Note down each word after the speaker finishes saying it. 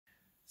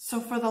So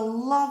for the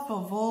love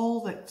of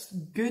all that's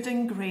good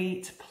and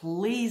great,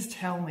 please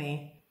tell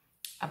me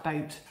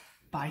about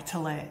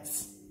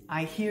buy-to-lets.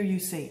 I hear you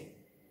say.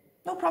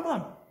 No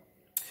problem.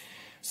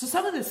 So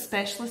some of the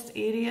specialist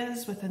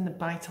areas within the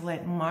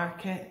buy-to-let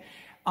market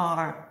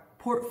are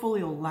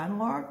portfolio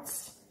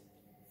landlords,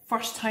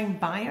 first-time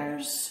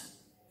buyers,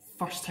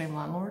 first-time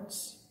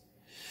landlords,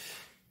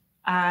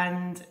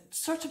 and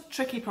sort of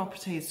tricky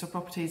properties, so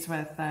properties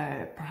with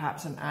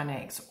perhaps an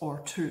annex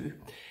or two,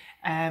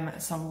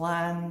 some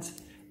land,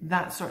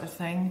 that sort of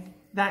thing.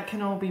 That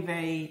can all be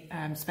very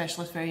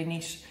specialist, very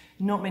niche.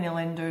 Not many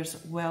lenders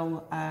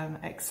will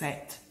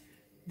accept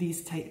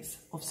these types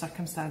of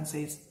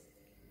circumstances.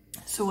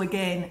 So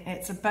again,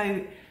 it's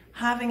about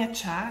having a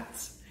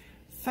chat,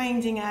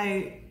 finding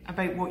out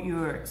about what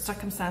your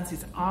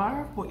circumstances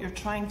are, what you're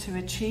trying to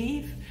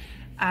achieve,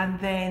 and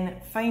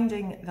then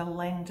finding the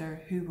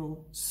lender who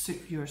will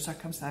suit your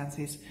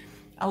circumstances.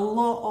 A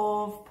lot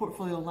of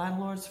portfolio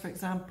landlords, for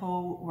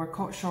example, were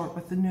caught short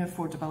with the new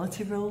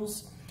affordability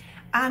rules,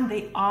 and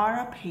they are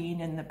a pain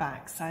in the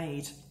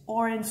backside,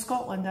 or in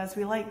Scotland, as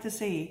we like to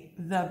say,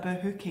 the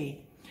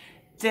bahookie.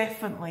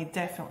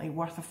 Definitely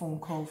worth a phone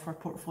call for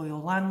portfolio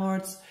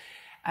landlords.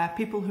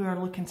 People who are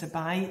looking to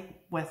buy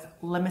with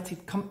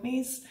limited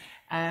companies,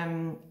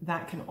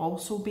 that can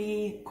also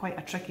be quite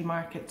a tricky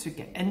market to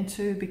get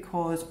into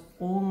because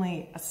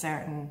only a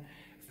certain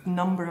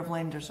number of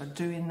lenders are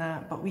doing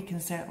that, but we can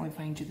certainly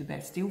find you the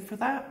best deal for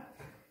that.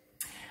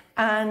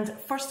 And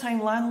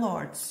first-time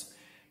landlords,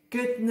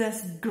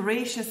 goodness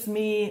gracious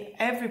me,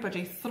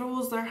 everybody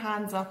throws their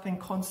hands up in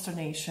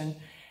consternation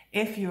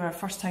if you're a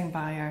first-time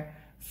buyer,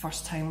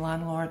 first-time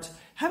landlord.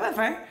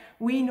 However,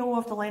 we know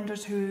of the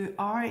lenders who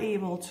are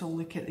able to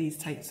look at these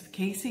types of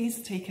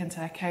cases, take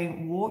into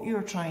account what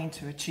you're trying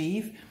to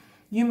achieve.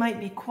 You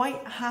might be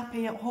quite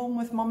happy at home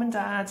with mum and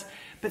dad,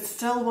 but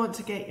still want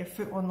to get your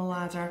foot on the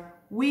ladder.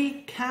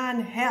 We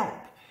can help.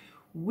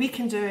 We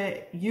can do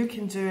it, you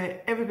can do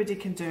it, everybody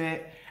can do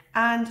it.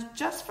 And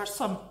just for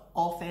some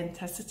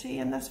authenticity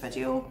in this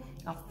video,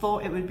 I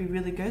thought it would be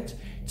really good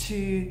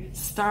to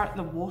start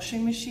the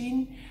washing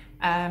machine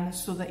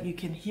so that you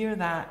can hear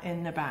that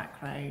in the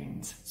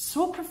background.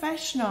 So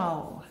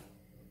professional.